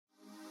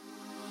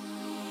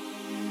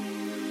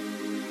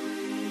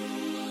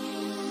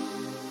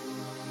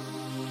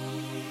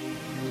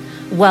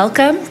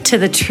Welcome to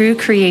the True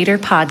Creator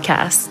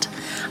Podcast.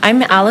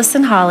 I'm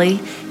Allison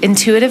Holly,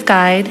 intuitive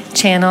guide,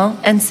 channel,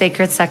 and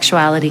sacred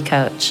sexuality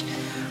coach.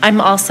 I'm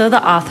also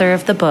the author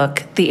of the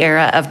book, The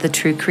Era of the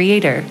True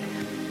Creator.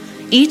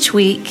 Each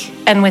week,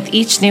 and with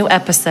each new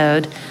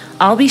episode,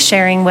 I'll be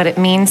sharing what it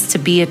means to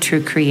be a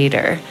true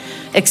creator,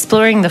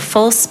 exploring the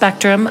full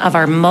spectrum of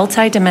our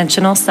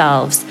multidimensional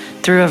selves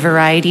through a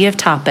variety of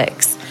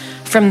topics,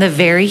 from the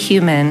very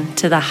human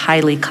to the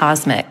highly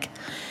cosmic.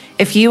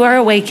 If you are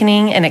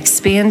awakening and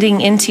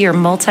expanding into your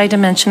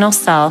multidimensional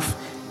self,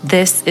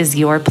 this is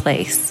your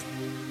place.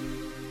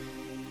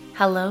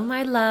 Hello,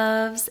 my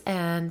loves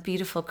and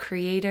beautiful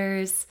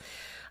creators.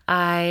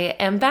 I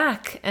am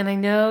back, and I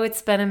know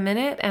it's been a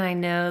minute, and I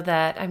know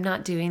that I'm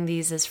not doing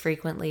these as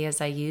frequently as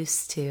I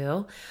used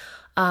to.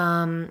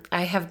 I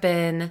have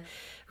been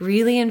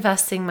really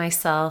investing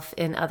myself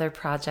in other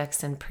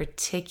projects, and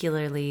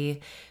particularly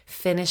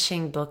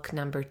finishing book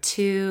number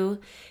 2.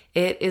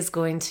 It is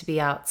going to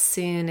be out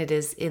soon. It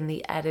is in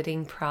the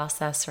editing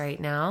process right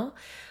now.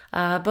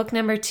 Book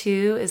number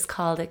 2 is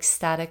called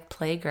Ecstatic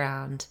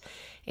Playground,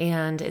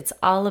 and it's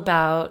all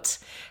about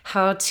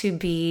how to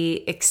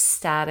be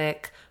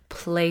ecstatic,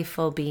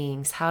 playful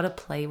beings, how to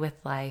play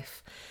with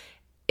life.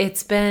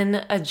 It's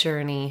been a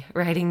journey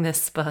writing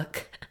this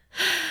book.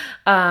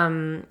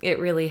 It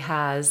really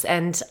has,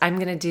 and I'm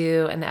going to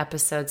do an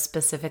episode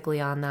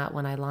specifically on that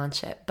when I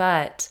launch it,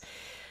 but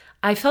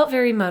I felt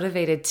very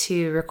motivated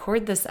to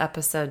record this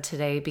episode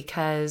today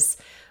because,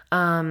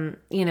 to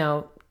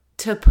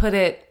put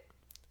it,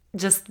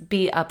 just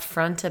be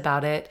upfront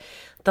about it,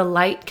 the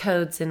light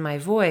codes in my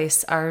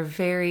voice are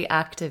very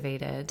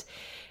activated.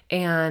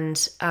 And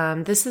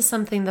this is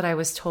something that I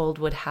was told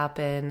would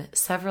happen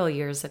several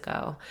years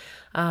ago.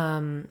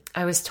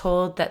 I was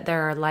told that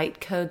there are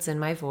light codes in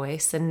my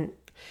voice, and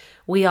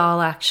we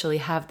all actually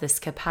have this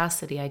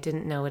capacity. I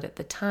didn't know it at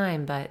the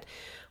time, but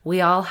we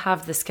all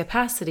have this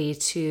capacity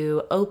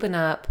to open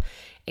up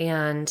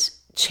and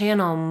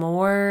channel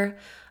more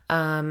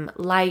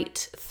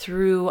light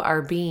through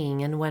our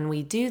being. And when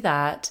we do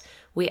that,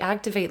 we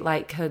activate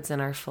light codes in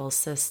our full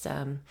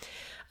system.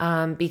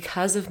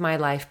 Because of my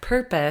life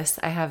purpose,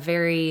 I have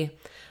very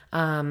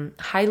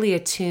highly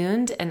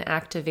attuned and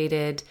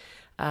activated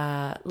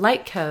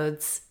light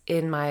codes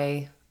in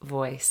my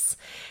voice.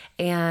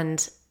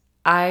 And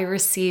I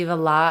receive a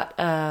lot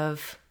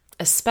of,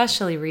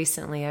 especially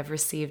recently, I've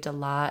received a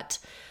lot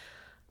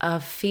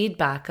of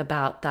feedback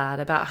about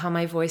that, about how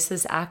my voice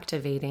is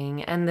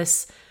activating. And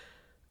this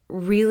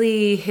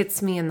really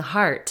hits me in the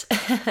heart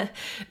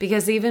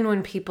because even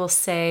when people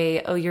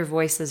say, oh, your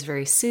voice is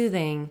very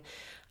soothing,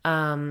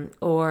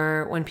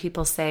 or when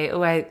people say,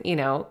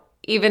 oh,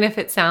 even if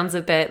it sounds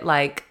a bit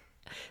like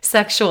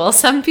sexual,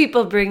 some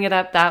people bring it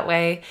up that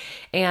way.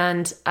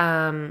 And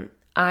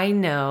I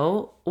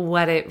know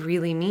what it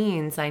really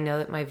means. I know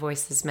that my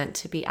voice is meant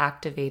to be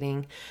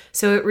activating.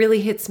 So it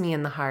really hits me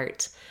in the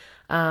heart.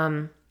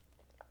 So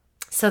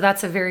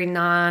that's a very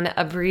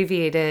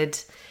non-abbreviated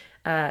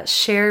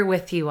share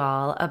with you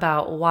all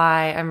about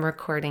why I'm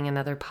recording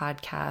another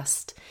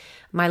podcast.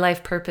 My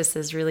life purpose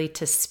is really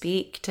to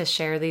speak, to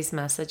share these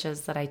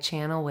messages that I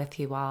channel with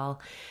you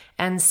all.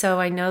 And so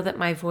I know that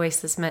my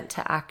voice is meant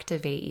to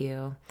activate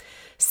you.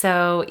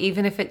 So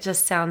even if it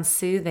just sounds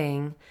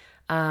soothing,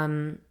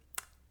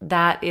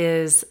 that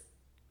is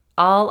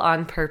all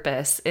on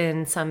purpose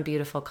in some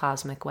beautiful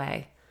cosmic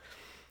way.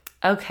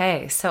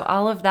 Okay, so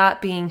all of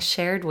that being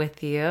shared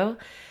with you,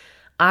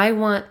 I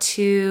want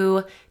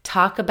to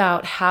talk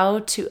about how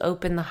to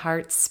open the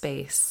heart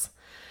space.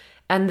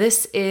 And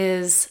this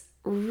is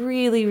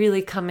really,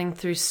 really coming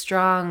through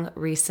strong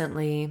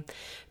recently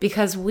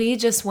because we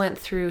just went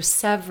through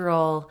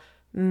several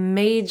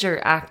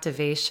major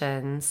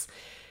activations.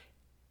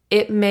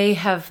 It may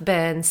have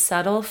been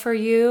subtle for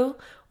you,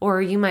 or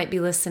you might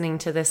be listening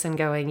to this and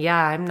going,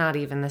 yeah, I'm not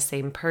even the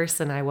same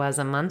person I was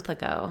a month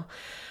ago.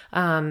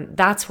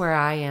 That's where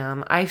I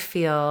am. I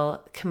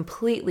feel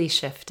completely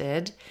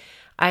shifted.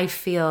 I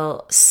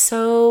feel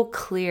so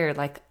clear,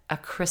 like a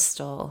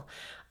crystal.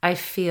 I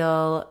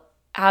feel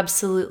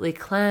absolutely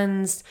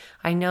cleansed.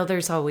 I know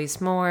there's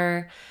always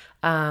more,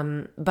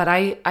 but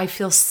I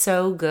feel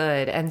so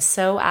good and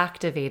so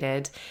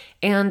activated.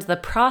 And the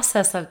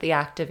process of the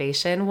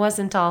activation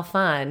wasn't all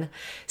fun.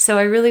 So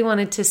I really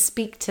wanted to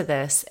speak to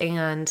this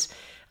and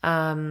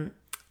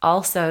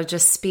also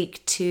just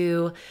speak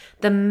to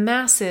the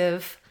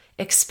massive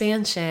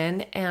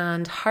expansion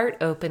and heart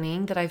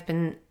opening that I've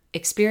been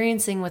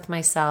experiencing with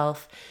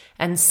myself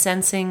and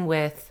sensing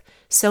with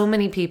so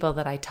many people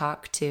that I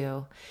talk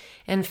to.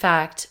 In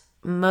fact,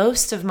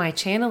 most of my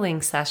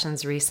channeling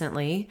sessions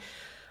recently,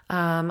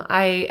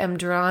 I am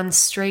drawn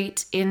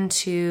straight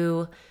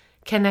into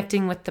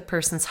connecting with the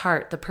person's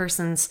heart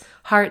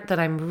that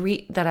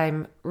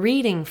I'm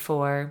reading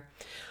for,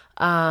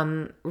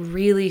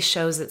 really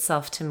shows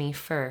itself to me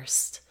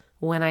first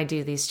when I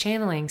do these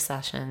channeling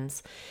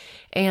sessions.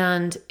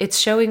 And it's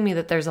showing me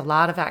that there's a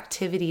lot of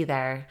activity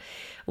there,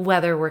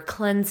 whether we're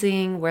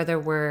cleansing, whether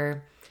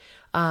we're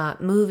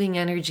moving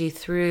energy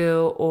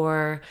through,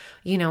 or,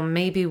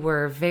 maybe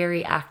we're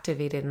very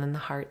activated in the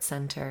heart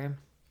center.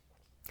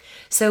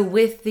 So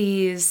with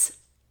these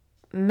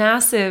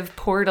massive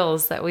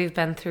portals that we've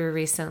been through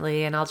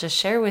recently, and I'll just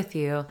share with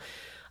you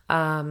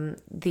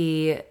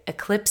the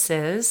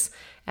eclipses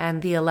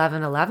and the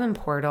 11:11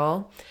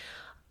 portal,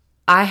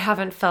 I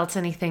haven't felt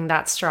anything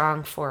that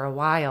strong for a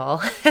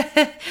while.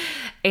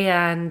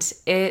 And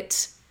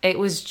it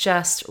was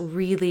just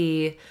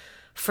really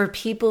for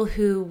people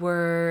who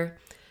were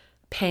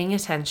paying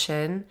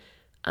attention,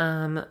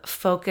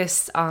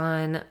 focused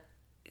on,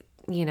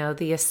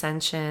 the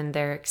ascension,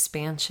 their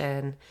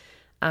expansion.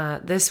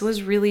 This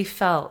was really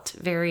felt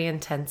very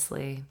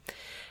intensely.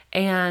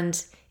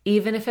 And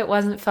even if it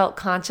wasn't felt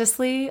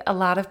consciously, a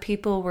lot of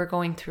people were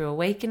going through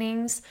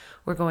awakenings,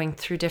 were going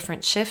through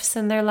different shifts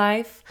in their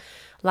lives.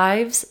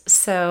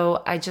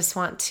 So I just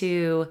want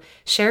to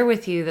share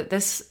with you that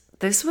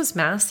this was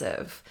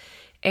massive.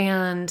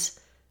 And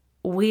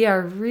we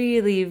are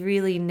really,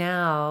 really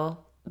now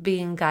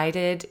being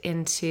guided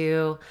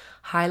into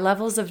high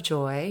levels of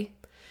joy,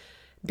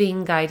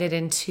 being guided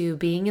into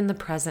being in the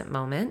present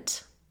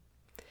moment,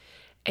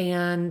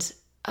 and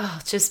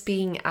just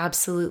being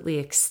absolutely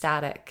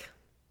ecstatic.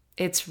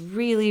 It's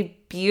really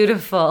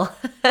beautiful.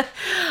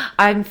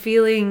 I'm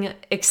feeling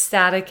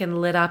ecstatic and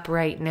lit up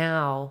right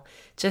now,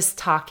 just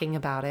talking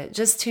about it,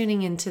 just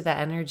tuning into the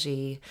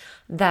energy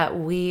that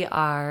we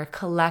are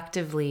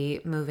collectively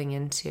moving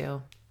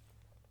into.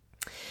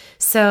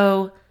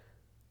 So,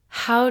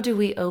 how do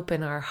we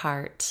open our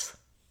heart?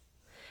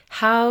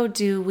 How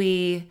do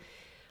we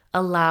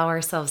allow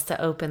ourselves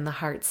to open the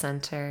heart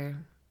center?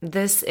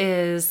 This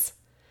is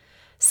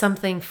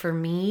something for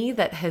me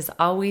that has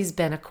always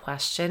been a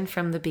question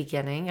from the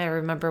beginning. I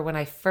remember when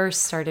I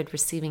first started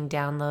receiving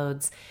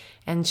downloads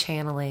and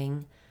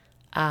channeling,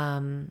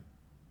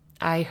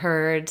 I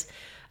heard,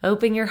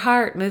 open your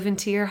heart, move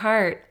into your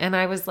heart. And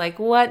I was like,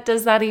 what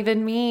does that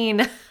even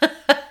mean?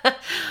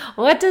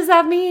 What does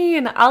that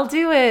mean? I'll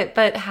do it,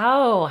 but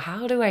how?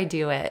 How do I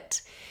do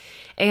it?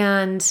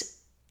 And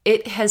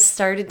it has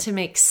started to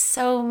make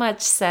so much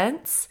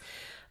sense,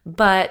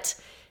 but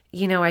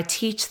I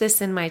teach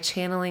this in my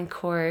channeling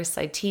course.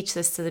 I teach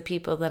this to the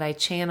people that I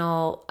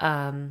channel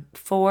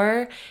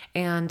for,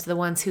 and the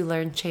ones who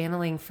learn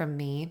channeling from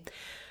me,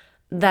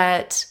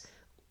 that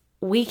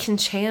we can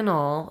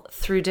channel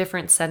through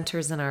different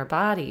centers in our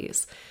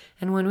bodies.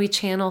 And when we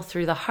channel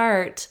through the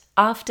heart,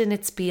 often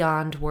it's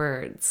beyond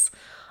words.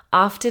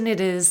 Often it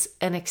is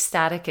an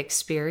ecstatic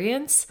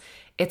experience.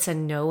 It's a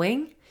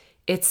knowing.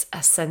 It's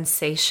a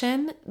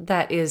sensation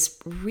that is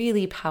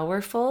really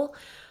powerful.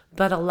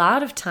 But a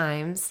lot of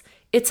times,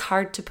 it's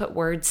hard to put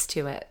words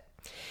to it.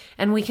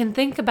 And we can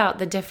think about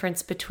the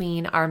difference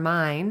between our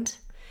mind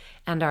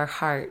and our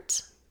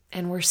heart.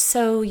 And we're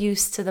so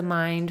used to the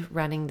mind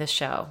running the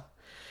show.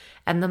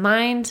 And the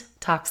mind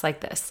talks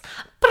like this,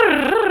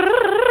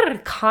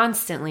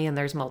 constantly, and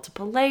there's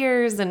multiple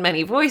layers and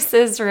many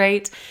voices,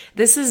 right?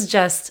 This is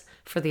just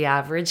for the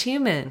average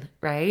human,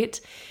 right?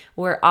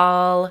 We're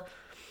all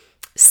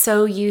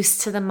so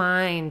used to the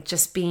mind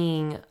just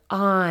being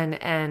on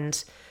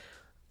and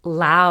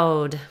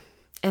loud.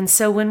 And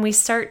so when we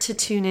start to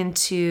tune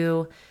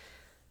into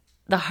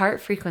the heart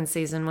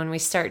frequencies, and when we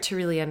start to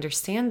really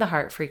understand the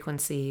heart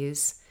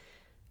frequencies,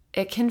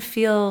 it can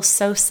feel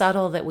so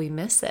subtle that we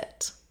miss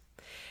it.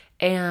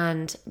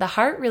 And the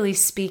heart really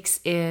speaks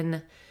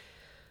in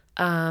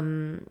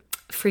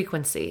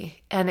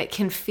frequency, and it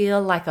can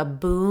feel like a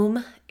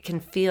boom. It can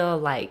feel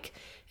like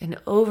an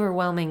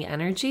overwhelming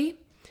energy.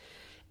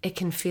 It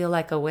can feel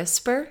like a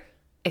whisper.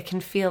 It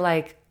can feel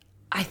like,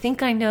 I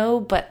think I know,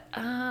 but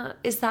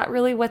is that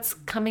really what's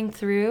coming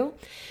through?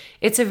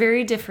 It's a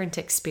very different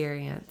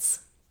experience.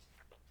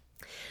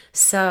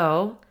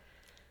 So,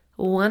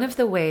 one of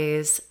the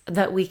ways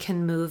that we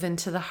can move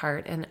into the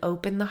heart and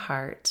open the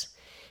heart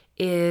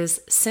is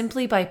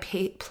simply by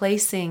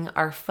placing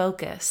our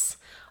focus,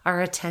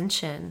 our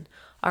attention,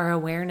 our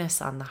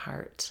awareness on the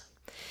heart.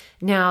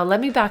 Now, let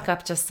me back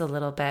up just a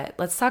little bit.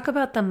 Let's talk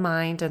about the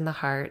mind and the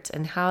heart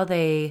and how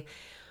they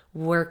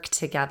work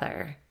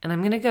together. And I'm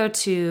going to go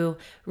to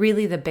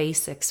really the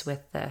basics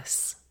with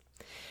this.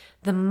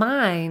 The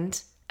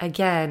mind,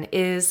 again,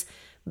 is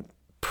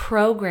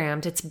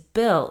programmed, it's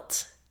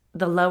built,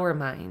 the lower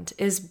mind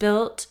is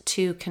built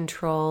to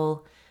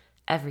control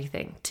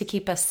everything, to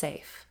keep us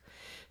safe.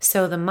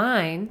 So the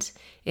mind,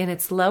 in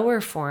its lower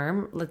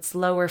form, its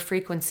lower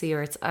frequency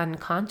or its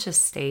unconscious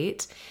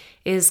state,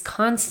 is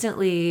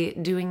constantly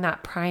doing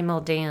that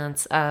primal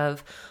dance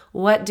of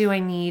what do I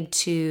need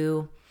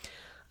to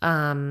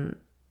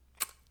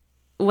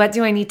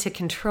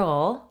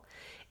control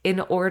in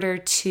order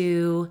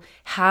to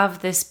have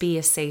this be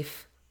a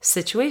safe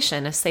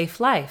situation, a safe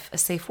life, a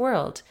safe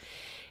world.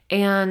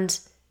 And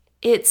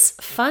it's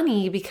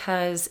funny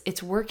because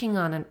it's working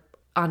on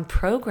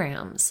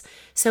programs.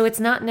 So it's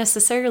not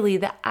necessarily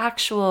the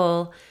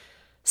actual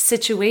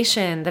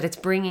situation that it's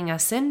bringing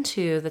us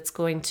into that's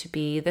going to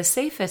be the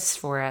safest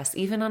for us,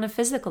 even on a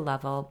physical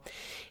level.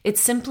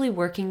 It's simply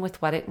working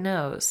with what it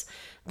knows.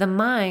 The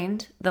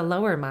mind, the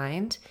lower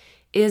mind,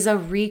 is a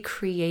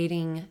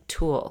recreating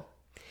tool.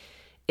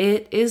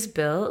 It is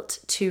built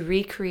to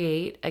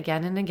recreate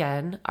again and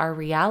again our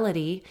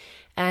reality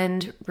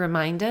and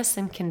remind us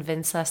and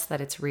convince us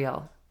that it's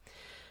real.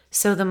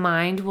 So the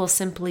mind will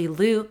simply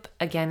loop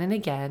again and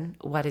again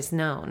what is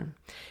known,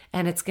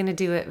 and it's going to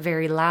do it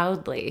very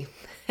loudly.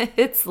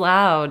 It's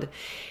loud,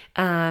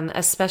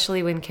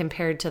 especially when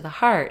compared to the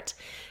heart.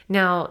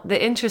 Now,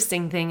 the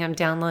interesting thing, I'm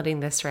downloading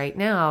this right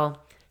now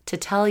to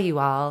tell you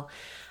all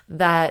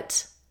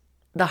that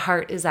the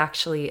heart is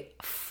actually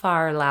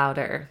far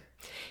louder.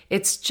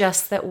 It's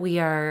just that we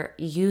are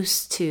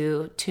used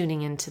to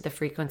tuning into the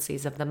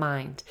frequencies of the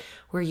mind.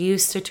 We're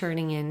used to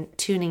tuning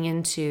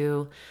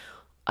into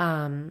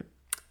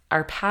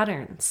our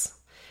patterns.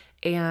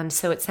 And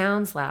so it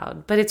sounds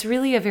loud, but it's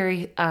really a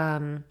very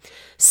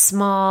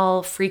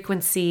small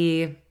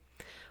frequency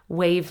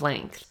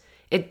wavelength.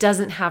 It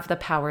doesn't have the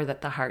power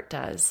that the heart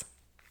does.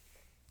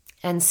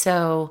 And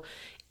so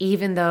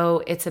even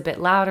though it's a bit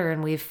louder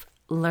and we've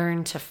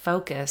learned to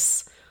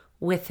focus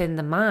within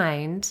the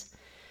mind,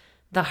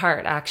 the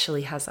heart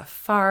actually has a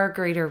far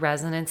greater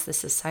resonance.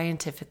 This is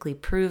scientifically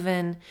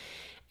proven.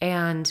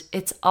 And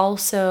it's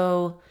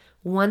also,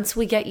 once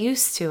we get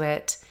used to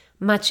it,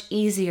 much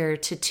easier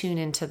to tune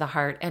into the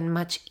heart and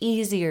much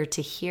easier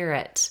to hear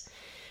it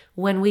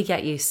when we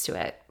get used to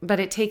it. But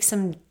it takes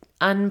some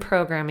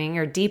unprogramming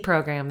or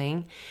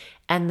deprogramming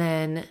and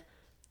then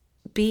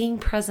being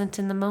present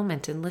in the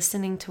moment and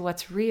listening to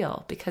what's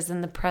real, because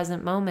in the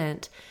present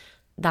moment,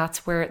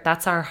 that's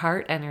our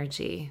heart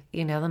energy.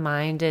 You know, the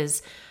mind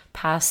is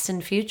past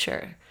and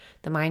future.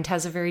 The mind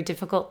has a very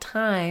difficult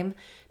time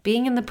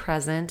being in the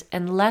present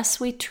unless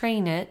we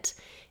train it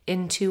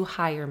into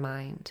higher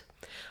mind.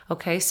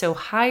 Okay, so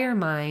higher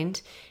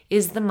mind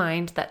is the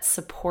mind that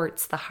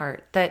supports the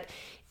heart, that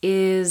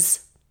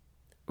is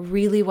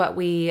really what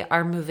we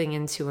are moving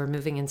into. We're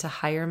moving into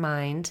higher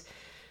mind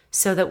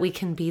so that we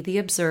can be the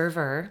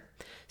observer,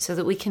 so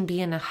that we can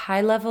be in a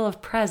high level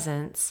of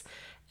presence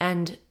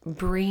and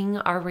bring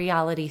our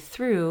reality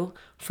through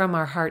from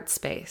our heart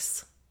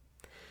space.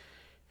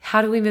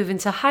 How do we move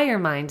into higher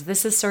mind?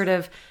 This is sort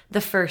of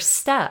the first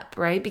step,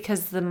 right?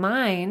 Because the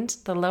mind,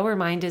 the lower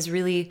mind, is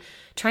really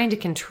trying to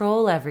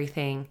control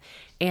everything.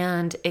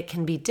 And it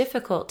can be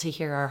difficult to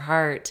hear our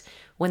heart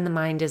when the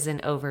mind is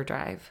in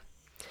overdrive.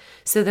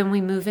 So then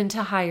we move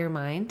into higher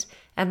mind.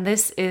 And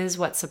this is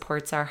what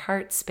supports our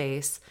heart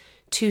space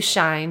to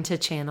shine, to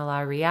channel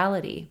our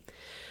reality.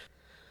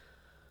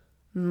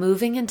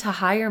 Moving into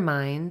higher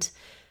mind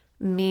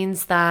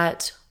means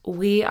that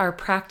we are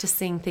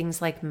practicing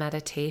things like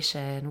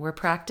meditation. We're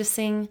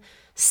practicing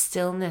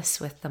stillness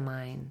with the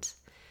mind.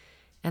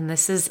 And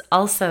this is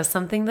also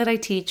something that I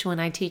teach when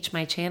I teach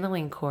my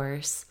channeling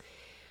course.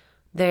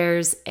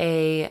 There's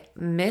a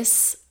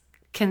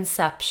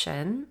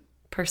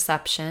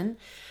perception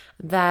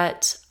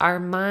that our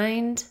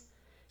mind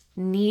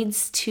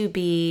needs to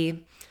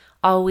be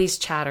always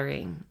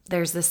chattering.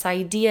 There's this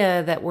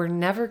idea that we're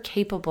never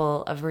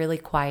capable of really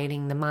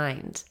quieting the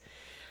mind.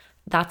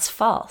 That's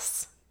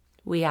false.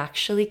 We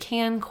actually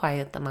can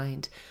quiet the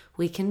mind.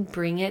 We can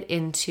bring it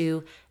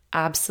into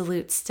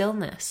absolute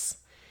stillness,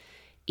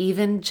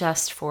 even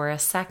just for a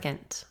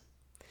second.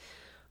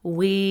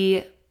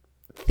 We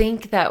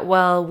think that,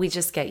 well, we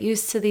just get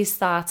used to these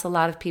thoughts. A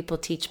lot of people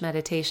teach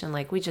meditation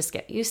like we just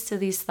get used to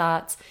these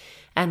thoughts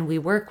and we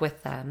work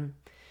with them.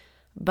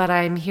 But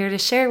I'm here to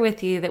share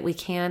with you that we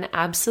can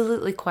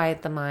absolutely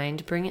quiet the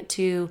mind, bring it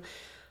to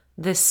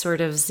this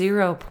sort of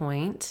 0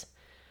 point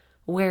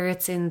where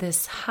it's in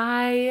this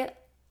high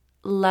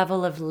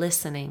level of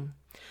listening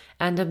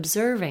and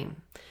observing.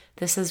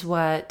 This is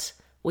what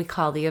we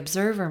call the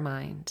observer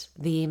mind,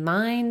 the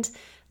mind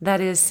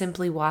that is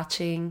simply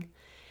watching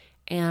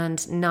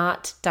and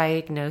not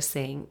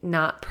diagnosing,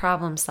 not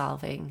problem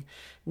solving,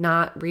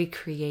 not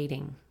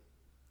recreating.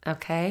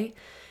 Okay?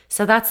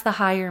 So that's the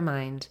higher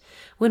mind.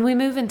 When we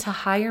move into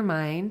higher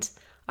mind,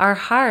 our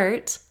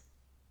heart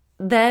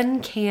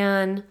then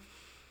can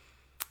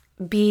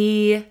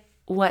be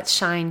what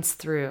shines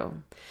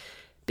through.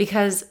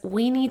 Because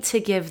we need to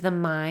give the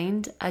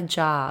mind a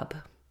job.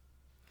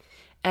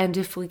 And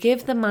if we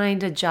give the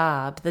mind a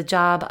job, the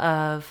job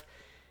of,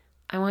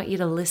 I want you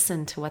to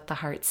listen to what the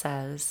heart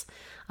says.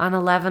 On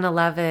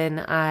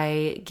 11/11,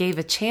 I gave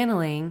a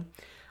channeling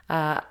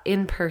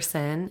in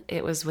person.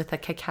 It was with a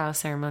cacao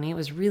ceremony. It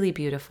was really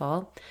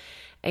beautiful.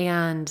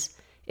 And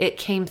it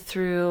came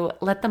through,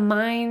 let the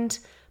mind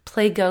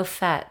play go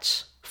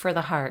fetch for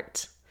the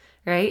heart,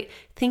 right?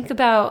 Think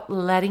about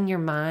letting your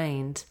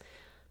mind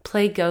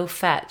play go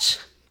fetch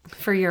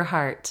for your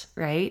heart,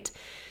 right?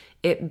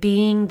 It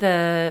being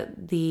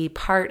the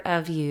part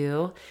of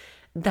you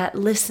that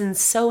listens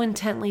so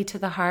intently to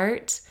the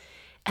heart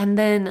and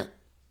then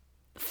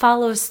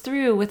follows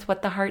through with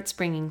what the heart's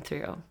bringing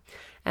through.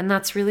 And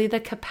that's really the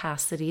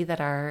capacity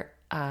that our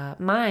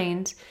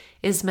mind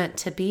is meant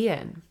to be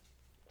in.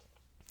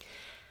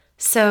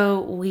 So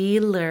we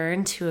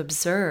learn to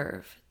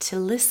observe, to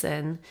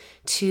listen,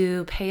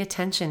 to pay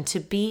attention,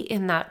 to be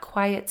in that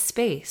quiet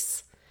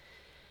space.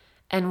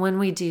 And when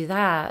we do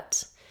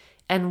that,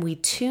 and we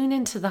tune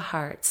into the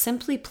heart,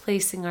 simply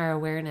placing our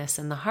awareness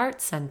in the heart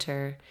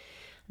center,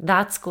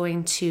 that's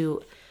going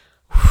to,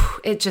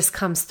 it just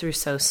comes through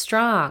so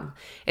strong.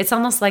 It's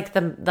almost like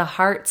the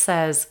heart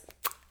says,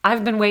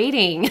 I've been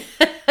waiting.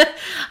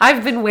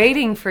 I've been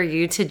waiting for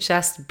you to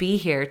just be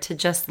here, to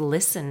just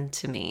listen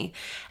to me.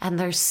 And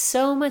there's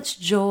so much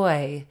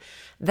joy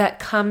that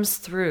comes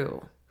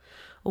through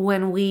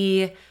when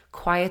we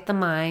quiet the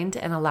mind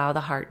and allow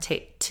the heart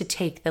to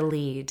take the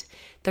lead.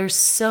 There's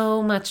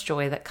so much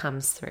joy that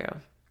comes through.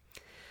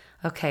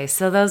 Okay,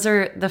 so those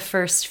are the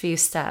first few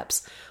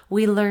steps.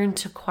 We learn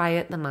to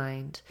quiet the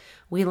mind.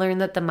 We learn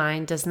that the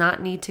mind does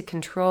not need to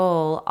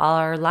control all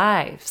our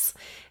lives.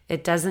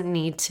 It doesn't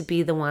need to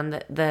be the one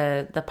that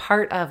the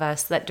part of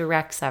us that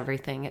directs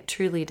everything. It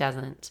truly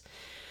doesn't.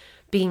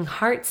 Being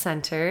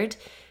heart-centered,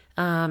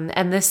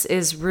 and this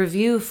is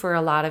review for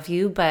a lot of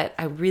you, but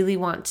I really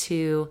want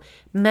to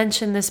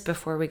mention this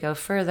before we go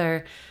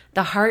further.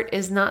 The heart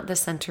is not the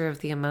center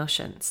of the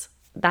emotions.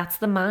 That's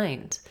the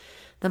mind.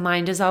 The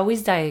mind is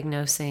always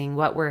diagnosing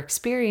what we're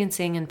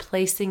experiencing and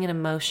placing an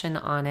emotion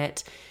on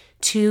it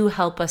to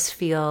help us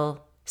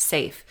feel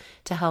safe,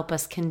 to help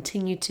us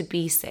continue to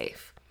be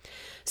safe.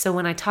 So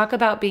when I talk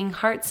about being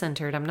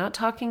heart-centered, I'm not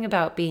talking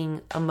about being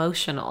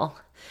emotional.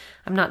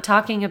 I'm not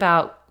talking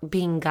about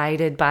being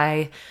guided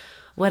by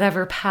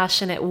whatever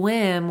passionate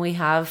whim we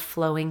have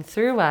flowing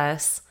through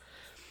us.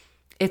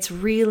 It's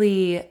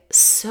really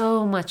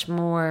so much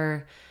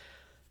more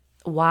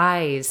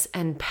wise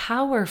and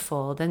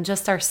powerful than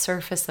just our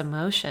surface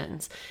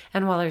emotions.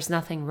 And while there's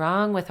nothing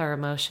wrong with our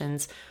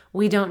emotions,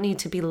 we don't need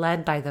to be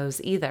led by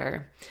those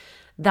either.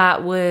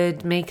 That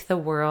would make the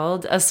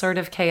world a sort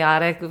of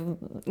chaotic,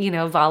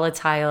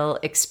 volatile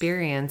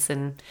experience.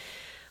 And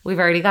we've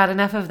already got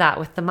enough of that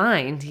with the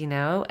mind,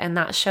 and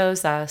that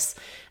shows us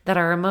that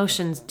our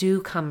emotions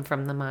do come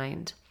from the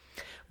mind.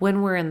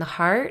 When we're in the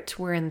heart,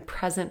 we're in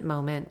present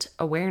moment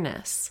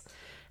awareness.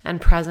 And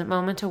present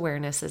moment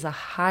awareness is a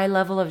high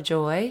level of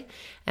joy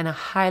and a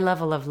high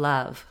level of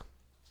love.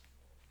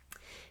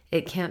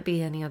 It can't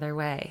be any other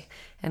way.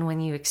 And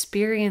when you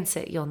experience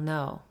it, you'll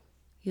know.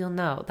 You'll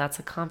know. That's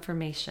a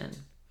confirmation.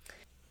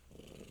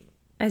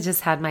 I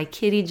just had my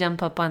kitty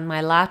jump up on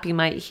my lap. You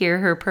might hear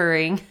her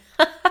purring.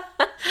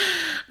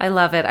 I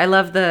love it. I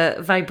love the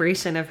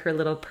vibration of her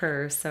little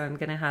purr. So I'm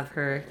going to have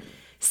her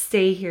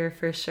stay here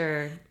for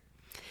sure.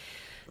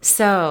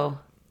 So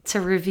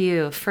to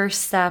review,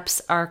 first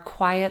steps are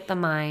quiet the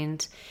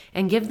mind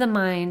and give the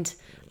mind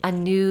a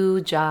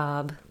new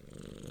job.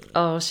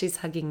 Oh, she's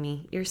hugging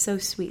me. You're so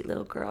sweet,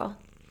 little girl.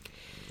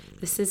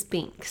 This is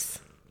Binks.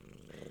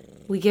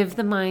 We give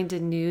the mind a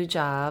new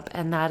job,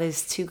 and that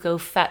is to go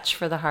fetch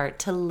for the heart,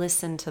 to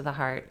listen to the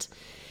heart,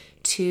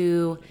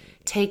 to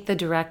take the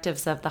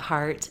directives of the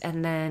heart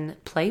and then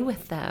play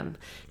with them,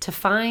 to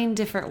find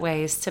different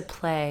ways to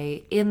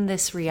play in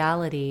this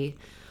reality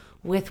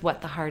with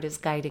what the heart is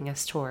guiding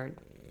us toward.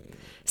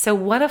 So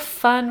what a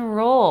fun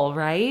role,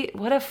 right?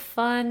 What a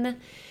fun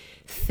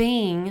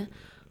thing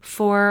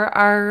for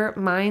our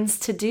minds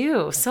to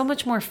do. So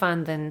much more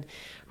fun than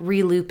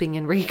re-looping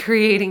and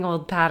recreating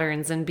old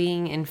patterns and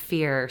being in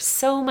fear.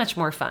 So much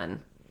more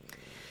fun.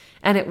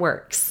 And it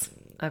works,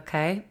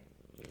 okay?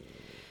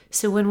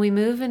 So when we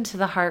move into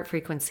the heart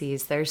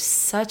frequencies, there's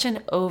such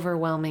an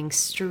overwhelming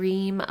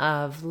stream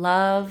of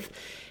love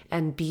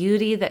and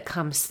beauty that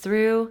comes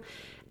through,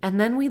 and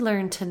then we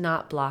learn to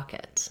not block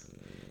it.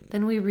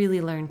 Then we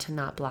really learn to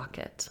not block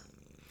it.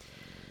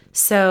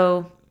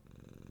 So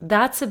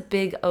that's a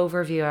big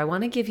overview. I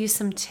want to give you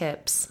some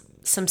tips,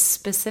 some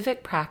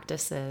specific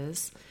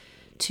practices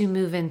to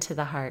move into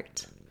the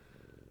heart.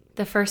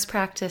 The first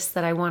practice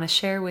that I want to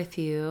share with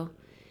you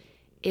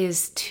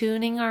is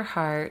tuning our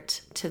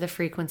heart to the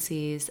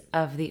frequencies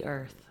of the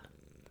earth.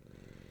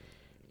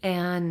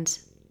 And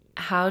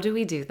how do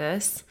we do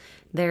this?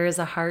 There is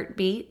a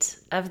heartbeat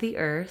of the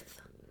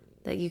earth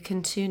that you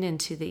can tune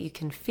into, that you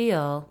can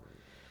feel,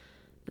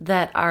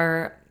 that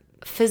our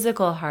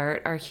physical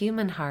heart, our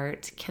human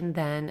heart, can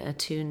then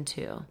attune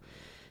to.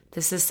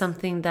 This is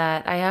something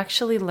that I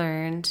actually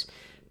learned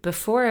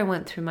before I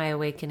went through my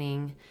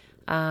awakening.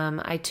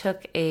 I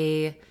took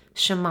a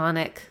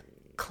shamanic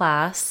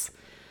class,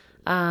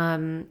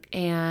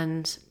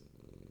 and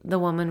the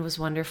woman was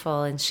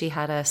wonderful, and she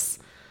had us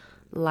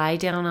lie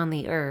down on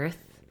the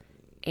earth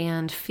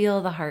and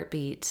feel the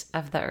heartbeat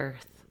of the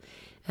earth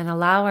and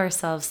allow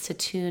ourselves to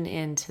tune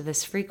into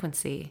this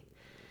frequency.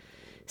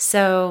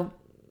 So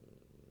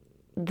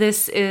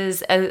this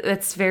is,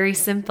 it's very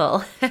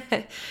simple.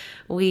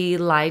 We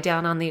lie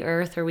down on the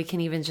earth, or we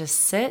can even just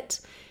sit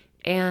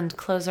and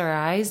close our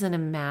eyes and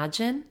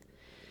imagine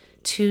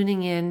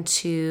tuning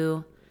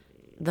into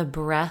the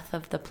breath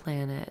of the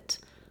planet,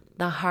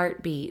 the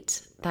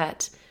heartbeat,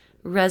 that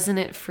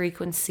resonant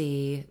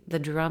frequency, the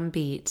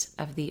drumbeat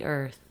of the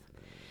earth,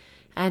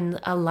 and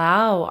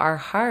allow our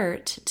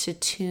heart to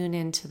tune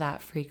into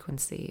that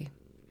frequency.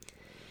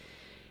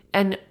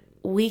 and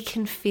we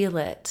can feel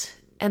it.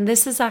 And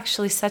this is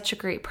actually such a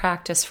great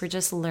practice for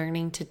just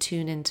learning to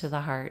tune into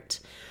the heart,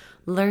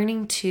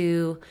 learning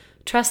to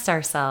trust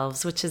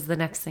ourselves, which is the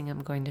next thing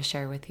I'm going to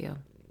share with you.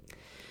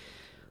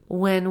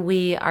 When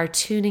we are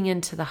tuning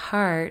into the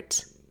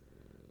heart,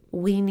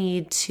 we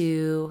need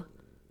to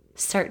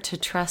start to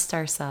trust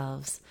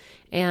ourselves.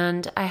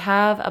 And I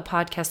have a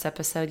podcast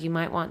episode, you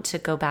might want to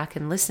go back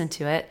and listen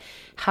to it,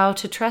 how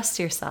to trust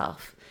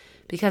yourself,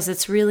 because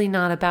it's really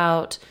not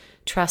about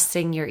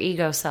trusting your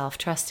ego self,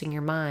 trusting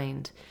your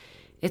mind.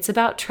 It's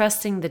about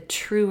trusting the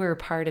truer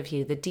part of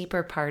you, the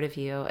deeper part of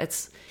you.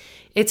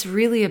 It's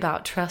really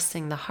about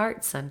trusting the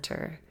heart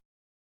center.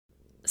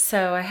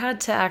 So I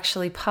had to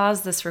actually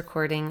pause this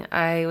recording.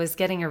 I was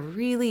getting a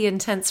really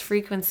intense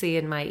frequency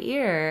in my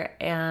ear,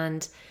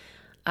 and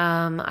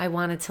I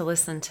wanted to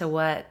listen to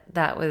what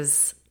that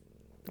was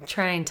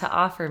trying to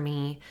offer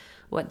me,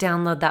 what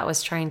download that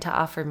was trying to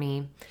offer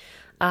me.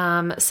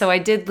 So I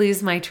did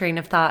lose my train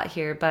of thought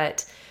here,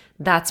 but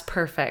that's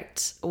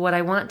perfect. What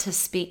I want to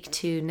speak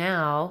to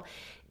now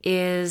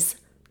is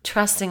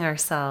trusting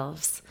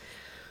ourselves.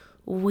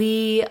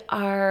 We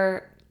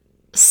are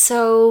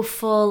so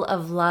full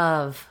of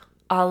love,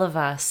 all of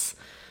us.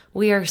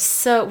 We're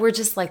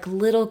just like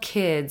little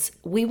kids.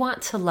 We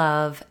want to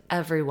love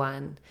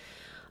everyone.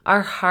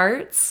 Our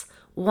hearts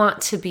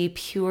want to be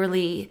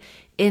purely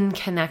in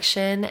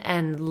connection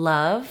and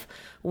love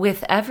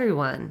with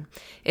everyone.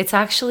 It's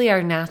actually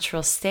our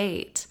natural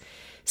state.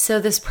 So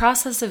this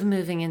process of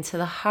moving into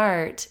the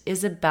heart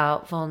is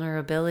about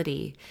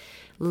vulnerability,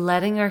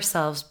 letting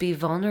ourselves be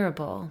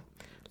vulnerable,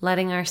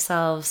 letting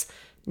ourselves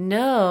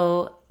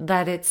know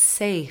that it's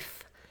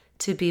safe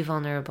to be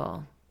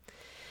vulnerable.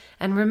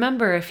 And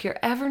remember, if you're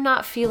ever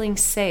not feeling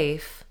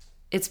safe,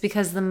 it's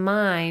because the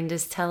mind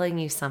is telling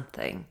you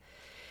something.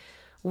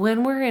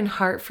 When we're in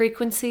heart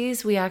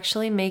frequencies, we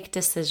actually make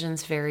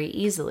decisions very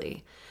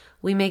easily.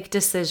 We make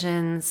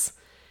decisions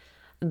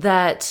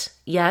that,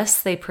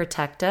 yes, they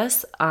protect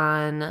us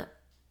on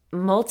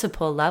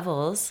multiple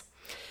levels,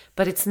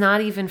 but it's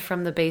not even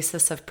from the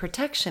basis of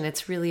protection.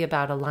 It's really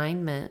about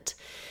alignment.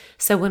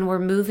 So when we're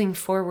moving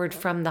forward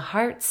from the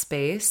heart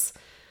space,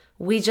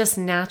 we just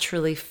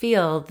naturally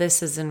feel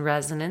this is in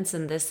resonance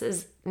and this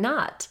is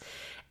not.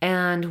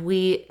 And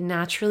we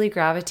naturally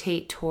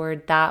gravitate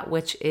toward that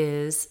which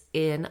is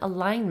in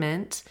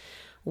alignment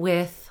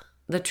with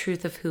the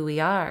truth of who we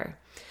are.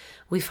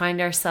 We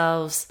find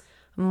ourselves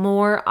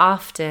more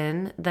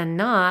often than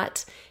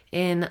not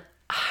in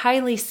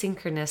highly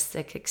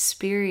synchronistic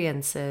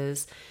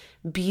experiences,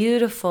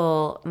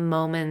 beautiful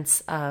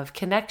moments of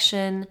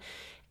connection,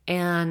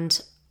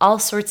 and all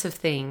sorts of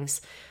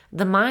things.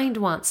 The mind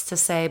wants to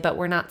say, but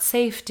we're not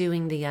safe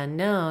doing the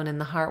unknown. And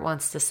the heart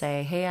wants to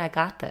say, hey, I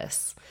got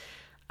this.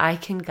 I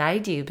can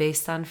guide you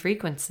based on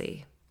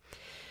frequency.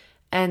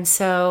 And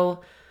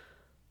so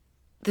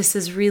this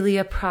is really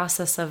a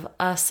process of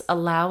us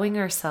allowing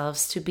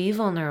ourselves to be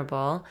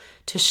vulnerable,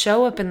 to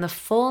show up in the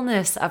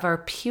fullness of our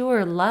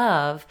pure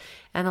love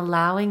and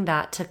allowing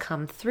that to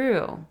come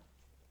through.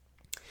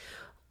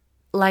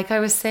 Like I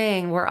was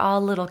saying, we're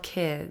all little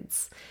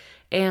kids.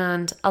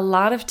 And a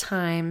lot of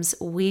times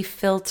we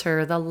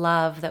filter the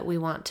love that we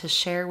want to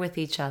share with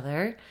each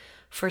other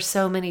for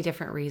so many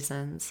different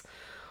reasons.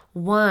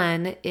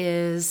 One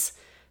is,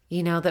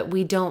 that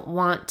we don't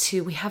want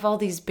to, we have all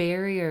these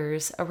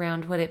barriers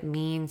around what it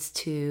means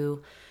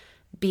to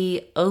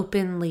be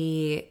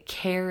openly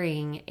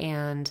caring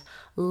and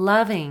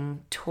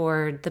loving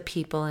toward the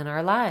people in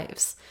our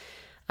lives.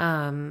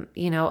 A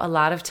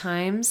lot of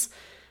times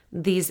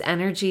these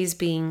energies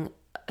being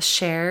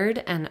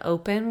shared and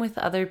open with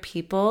other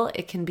people,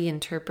 it can be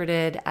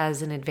interpreted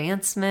as an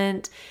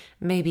advancement,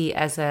 maybe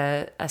as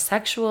a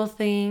sexual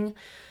thing,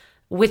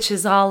 which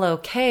is all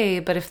okay.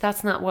 But if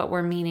that's not what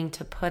we're meaning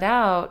to put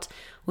out,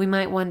 we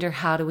might wonder,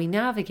 how do we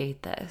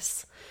navigate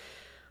this?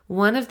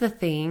 One of the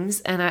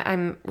things, and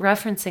I'm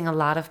referencing a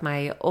lot of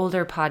my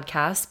older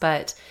podcasts,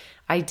 but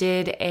I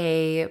did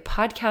a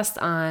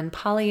podcast on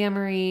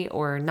polyamory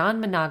or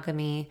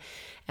non-monogamy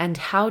and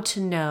how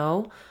to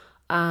know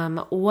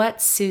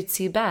what suits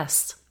you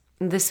best.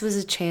 This was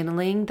a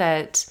channeling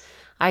that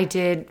I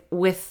did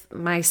with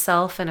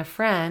myself and a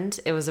friend.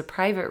 It was a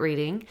private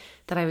reading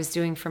that I was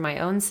doing for my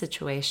own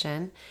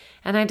situation.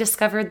 And I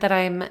discovered that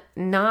I'm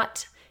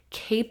not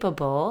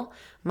capable,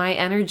 my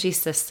energy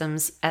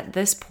systems at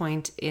this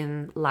point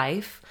in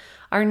life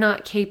are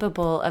not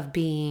capable of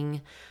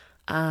being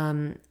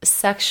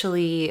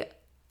sexually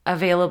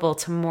available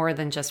to more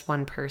than just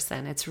one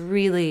person. It's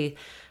really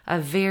a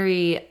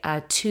very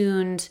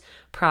attuned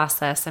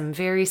process. I'm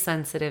very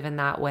sensitive in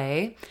that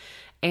way.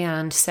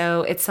 And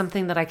so it's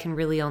something that I can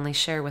really only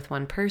share with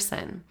one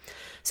person.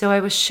 So I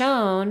was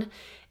shown,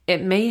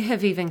 it may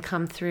have even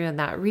come through in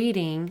that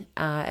reading,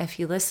 if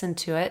you listen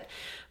to it,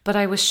 but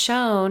I was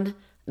shown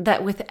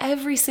that with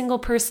every single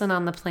person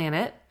on the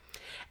planet,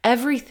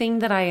 everything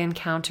that I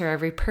encounter,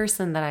 every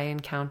person that I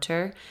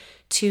encounter,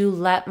 to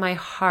let my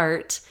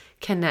heart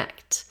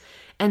connect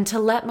and to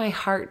let my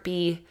heart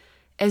be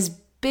as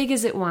big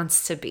as it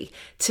wants to be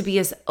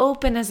as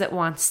open as it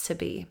wants to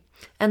be,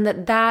 and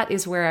that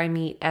is where I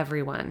meet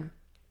everyone.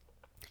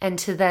 And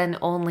to then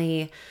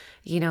only,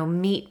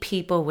 meet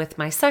people with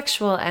my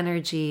sexual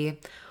energy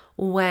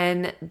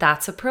when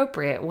that's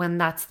appropriate, when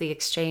that's the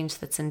exchange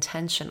that's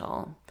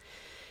intentional.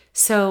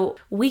 So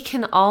we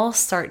can all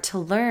start to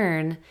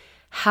learn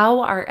how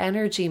our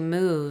energy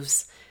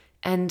moves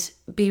and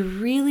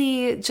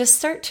just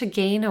start to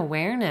gain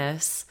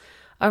awareness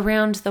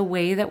around the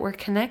way that we're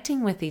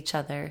connecting with each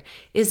other.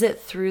 Is it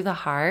through the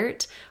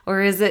heart,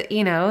 or is it,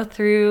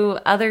 through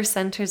other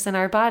centers in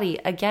our body?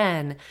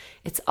 Again,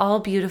 it's all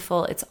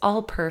beautiful. It's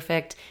all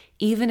perfect,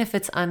 even if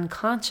it's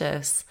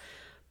unconscious.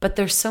 But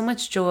there's so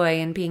much joy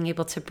in being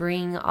able to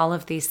bring all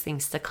of these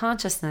things to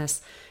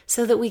consciousness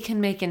so that we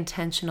can make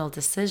intentional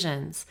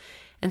decisions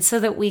and so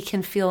that we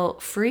can feel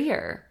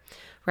freer,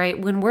 right?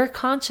 When we're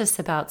conscious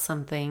about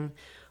something,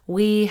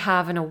 we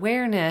have an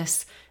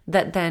awareness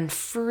that then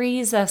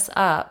frees us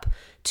up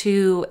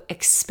to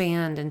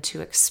expand and to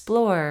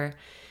explore.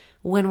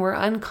 When we're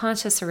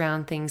unconscious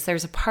around things,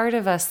 there's a part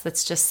of us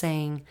that's just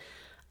saying,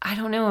 I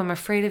don't know, I'm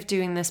afraid of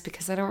doing this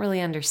because I don't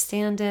really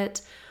understand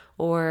it,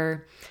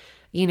 or,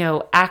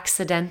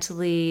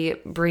 accidentally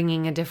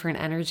bringing a different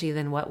energy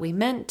than what we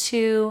meant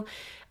to.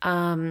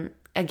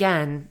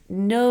 Again,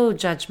 no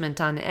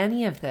judgment on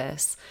any of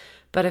this.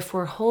 But if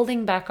we're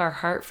holding back our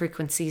heart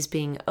frequencies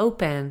being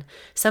open,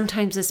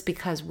 sometimes it's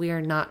because we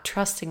are not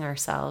trusting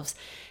ourselves.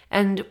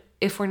 And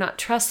if we're not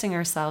trusting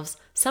ourselves,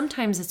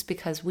 sometimes it's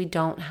because we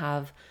don't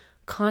have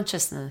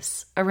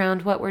consciousness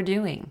around what we're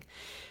doing.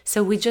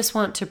 So we just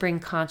want to bring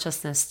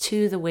consciousness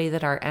to the way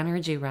that our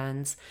energy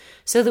runs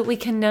so that we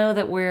can know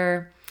that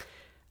we're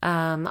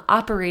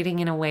operating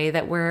in a way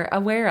that we're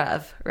aware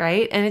of,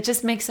 right? And it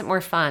just makes it more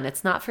fun.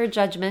 It's not for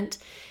judgment.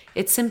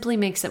 It simply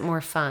makes it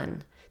more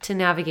fun to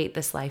navigate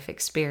this life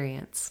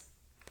experience.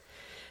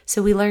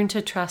 So we learn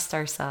to trust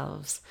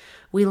ourselves.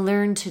 We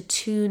learn to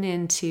tune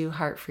into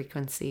heart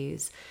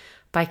frequencies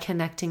by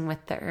connecting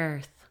with the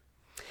earth.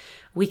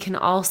 We can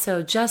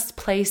also just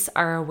place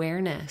our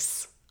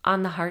awareness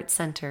on the heart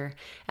center,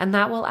 and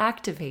that will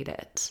activate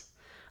it.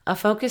 A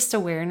focused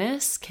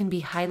awareness can be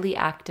highly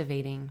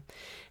activating.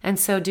 And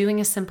so doing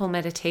a simple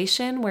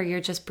meditation where you're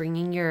just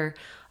bringing your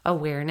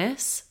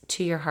awareness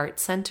to your heart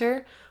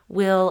center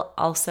will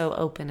also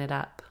open it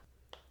up.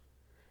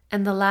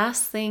 And the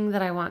last thing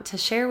that I want to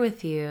share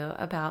with you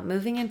about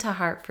moving into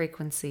heart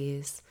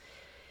frequencies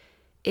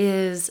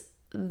is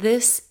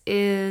this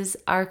is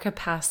our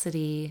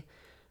capacity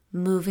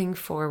moving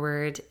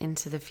forward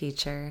into the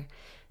future.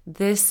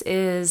 This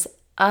is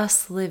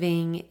us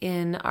living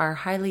in our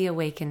highly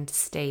awakened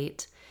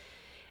state,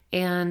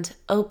 and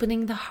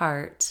opening the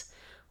heart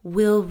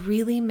will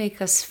really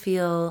make us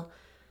feel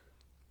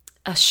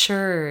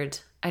assured.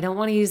 I don't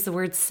want to use the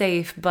word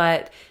safe,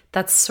 but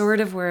that's sort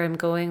of where I'm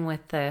going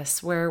with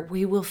this, where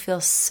we will feel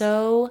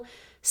so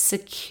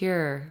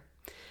secure.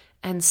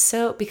 And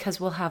so, because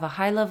we'll have a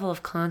high level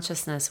of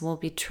consciousness, we'll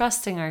be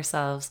trusting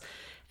ourselves.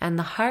 And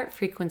the heart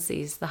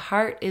frequencies, the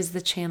heart is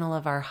the channel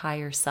of our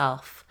higher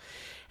self.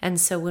 And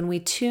so when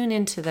we tune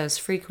into those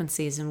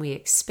frequencies and we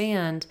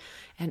expand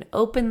and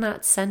open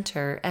that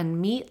center and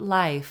meet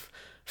life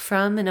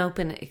from an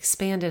open,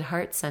 expanded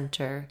heart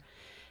center,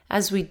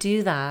 as we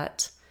do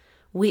that,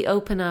 we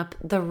open up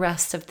the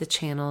rest of the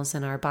channels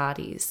in our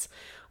bodies.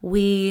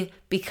 We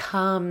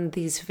become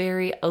these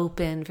very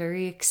open,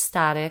 very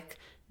ecstatic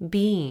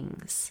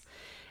beings.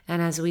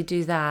 And as we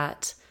do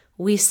that,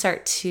 we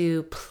start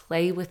to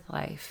play with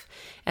life.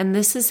 And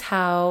this is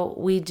how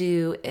we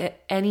do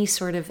any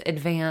sort of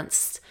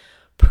advanced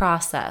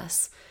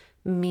process,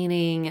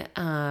 meaning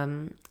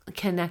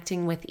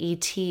connecting with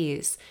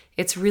ETs.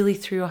 It's really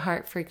through a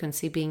heart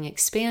frequency being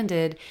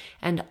expanded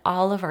and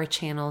all of our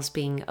channels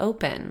being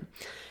open.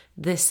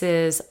 This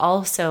is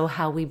also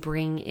how we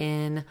bring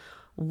in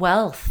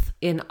wealth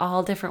in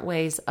all different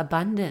ways,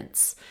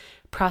 abundance,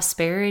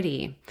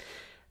 prosperity.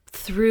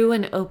 Through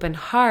an open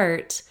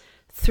heart,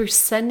 through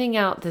sending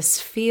out this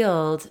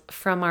field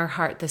from our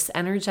heart, this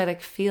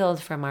energetic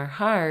field from our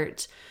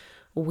heart,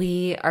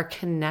 we are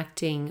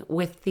connecting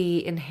with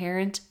the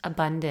inherent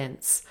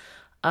abundance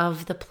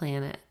of the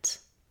planet,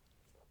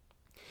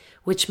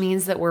 which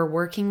means that we're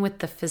working with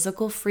the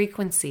physical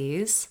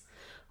frequencies,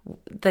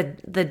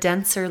 the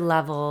denser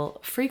level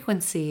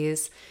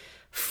frequencies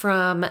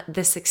from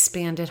this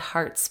expanded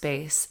heart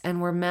space,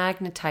 and we're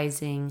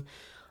magnetizing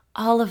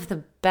all of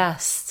the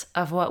best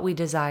of what we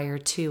desire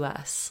to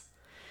us.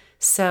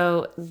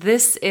 So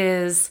this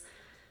is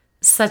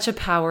such a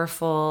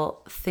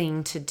powerful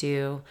thing to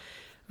do.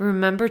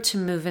 Remember to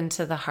move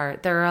into the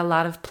heart. There are a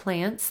lot of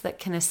plants that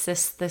can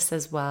assist this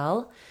as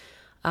well.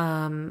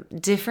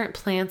 Different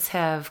plants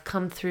have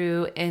come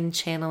through in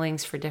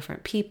channelings for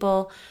different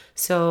people.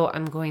 So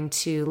I'm going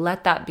to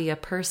let that be a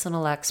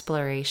personal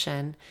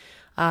exploration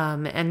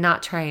and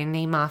not try and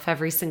name off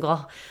every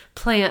single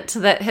plant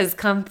that has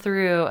come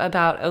through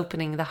about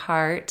opening the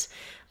heart.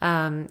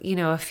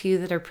 A few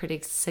that are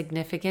pretty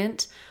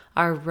significant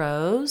are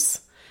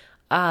rose,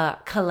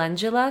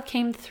 calendula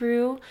came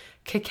through,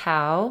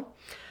 cacao,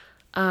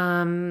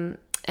 And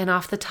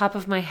off the top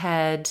of my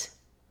head,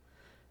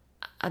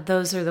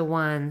 those are the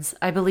ones.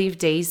 I believe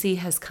daisy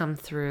has come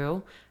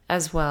through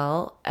as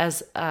well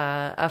as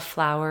a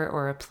flower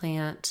or a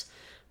plant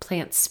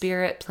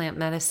spirit, plant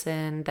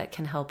medicine that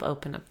can help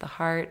open up the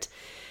heart.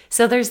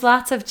 So there's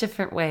lots of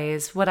different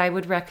ways. What I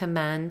would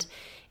recommend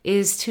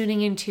is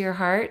tuning into your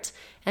heart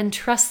and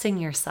trusting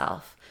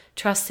yourself,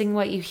 trusting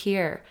what you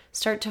hear.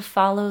 Start to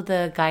follow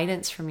the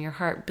guidance from your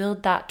heart.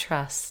 Build that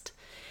trust.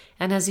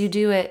 And as you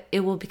do it, it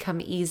will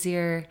become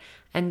easier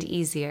and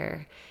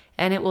easier.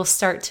 And it will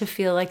start to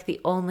feel like the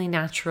only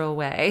natural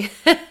way.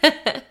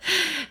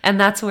 And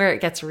that's where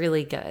it gets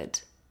really good.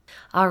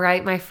 All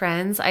right, my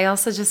friends, I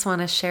also just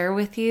want to share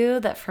with you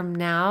that from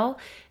now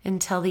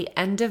until the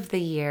end of the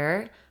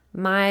year,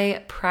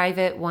 my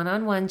private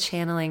one-on-one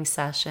channeling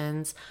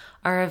sessions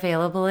are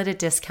available at a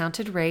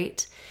discounted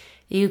rate.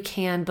 You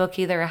can book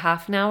either a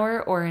half an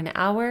hour or an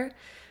hour.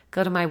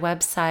 Go to my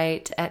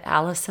website at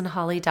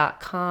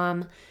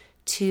AllisonHolly.com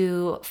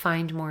to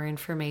find more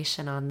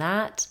information on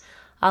that.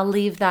 I'll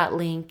leave that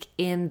link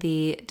in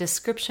the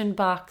description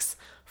box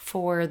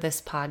for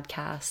this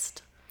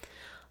podcast.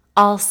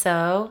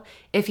 Also,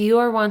 if you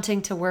are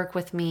wanting to work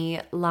with me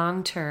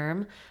long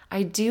term,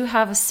 I do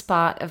have a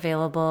spot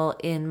available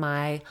in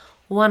my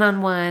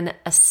one-on-one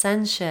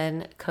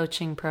Ascension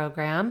coaching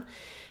program.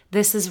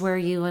 This is where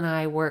you and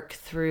I work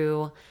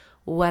through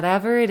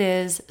whatever it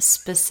is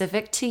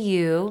specific to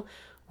you,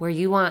 where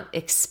you want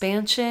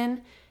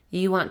expansion,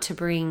 you want to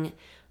bring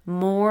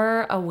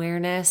more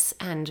awareness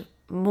and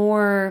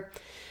more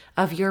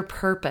of your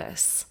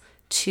purpose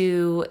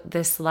to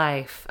this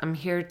life. I'm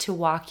here to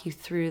walk you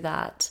through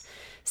that.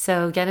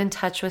 So get in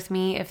touch with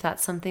me if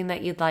that's something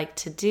that you'd like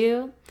to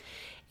do.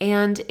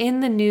 And in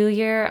the new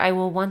year, I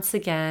will once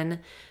again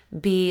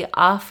be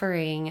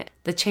offering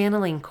the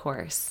channeling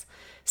course.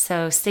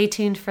 So stay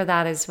tuned for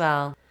that as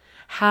well.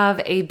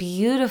 Have a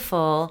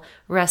beautiful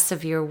rest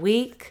of your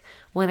week.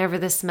 Whenever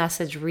this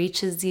message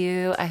reaches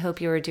you, I hope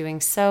you are doing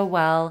so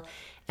well.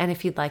 And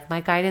if you'd like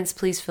my guidance,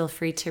 please feel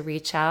free to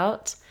reach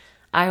out.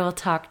 I will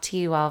talk to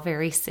you all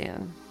very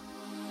soon.